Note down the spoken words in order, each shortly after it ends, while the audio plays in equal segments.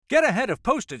Get ahead of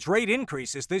postage rate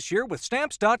increases this year with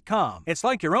Stamps.com. It's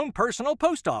like your own personal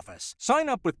post office. Sign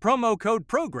up with promo code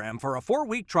PROGRAM for a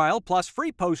 4-week trial plus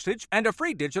free postage and a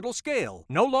free digital scale.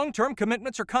 No long-term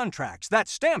commitments or contracts.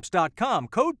 That's Stamps.com,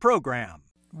 code PROGRAM.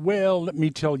 Well, let me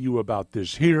tell you about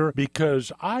this here,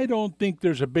 because I don't think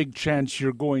there's a big chance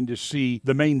you're going to see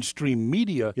the mainstream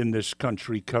media in this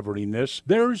country covering this.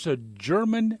 There's a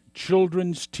German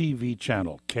children's TV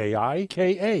channel,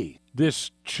 KIKA.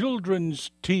 This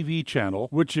children's TV channel,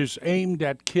 which is aimed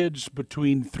at kids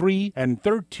between 3 and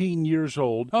 13 years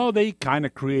old, they kind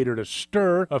of created a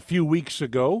stir a few weeks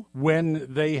ago when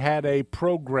they had a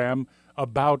program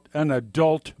about an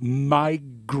adult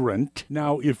migrant.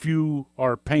 Now, if you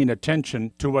are paying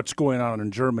attention to what's going on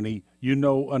in Germany, you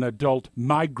know an adult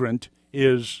migrant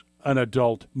is an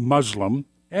adult Muslim.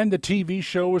 And the TV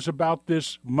show is about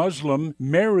this Muslim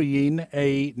marrying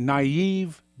a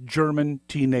naive German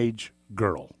teenage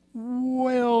girl.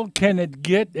 Well, can it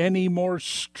get any more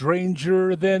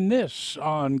stranger than this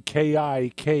on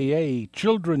KIKA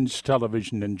children's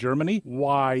television in Germany?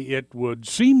 Why, it would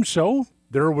seem so.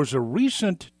 There was a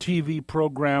recent TV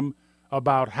program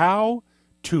about how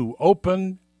to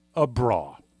open a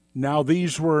bra. Now,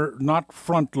 these were not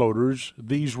front loaders,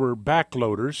 these were back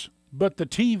loaders, but the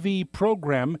TV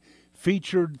program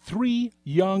featured 3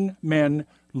 young men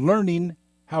learning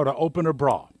how to open a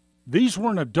bra. These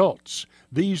weren't adults,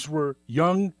 these were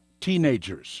young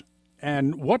teenagers.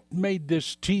 And what made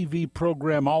this TV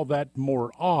program all that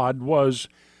more odd was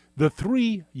the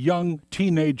 3 young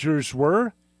teenagers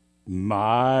were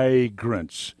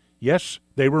migrants. Yes,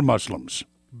 they were Muslims,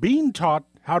 being taught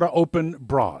how to open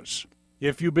bras.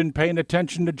 If you've been paying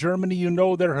attention to Germany, you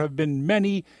know there have been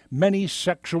many, many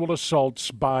sexual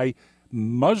assaults by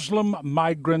Muslim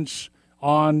migrants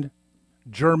on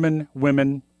German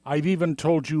women. I've even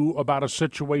told you about a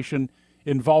situation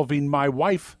involving my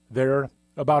wife there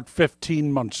about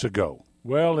 15 months ago.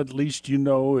 Well, at least you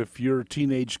know if your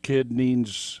teenage kid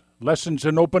needs lessons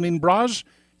in opening bras,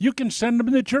 you can send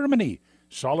them to Germany.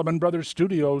 Solomon Brothers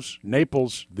Studios,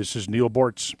 Naples. This is Neil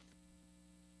Bortz.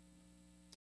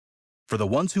 For the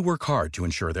ones who work hard to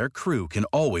ensure their crew can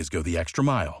always go the extra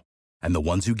mile, and the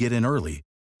ones who get in early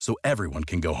so everyone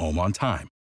can go home on time,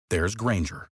 there's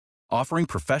Grainger, offering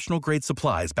professional-grade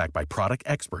supplies backed by product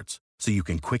experts so you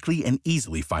can quickly and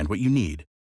easily find what you need.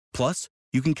 Plus,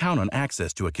 you can count on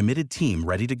access to a committed team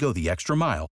ready to go the extra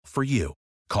mile for you.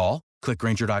 Call, click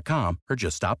Grainger.com, or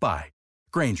just stop by.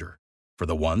 Grainger, for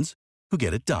the ones who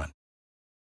get it done.